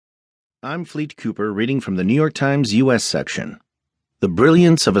I'm Fleet Cooper reading from the New York Times U.S. section. The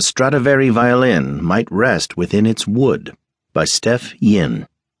Brilliance of a Stradivari Violin Might Rest Within Its Wood by Steph. In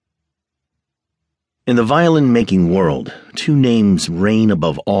the violin-making world, two names reign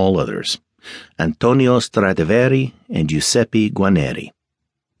above all others: Antonio Stradivari and Giuseppe Guarneri.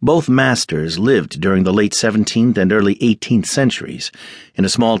 Both masters lived during the late 17th and early 18th centuries in a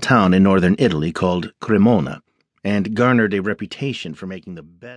small town in northern Italy called Cremona, and garnered a reputation for making the best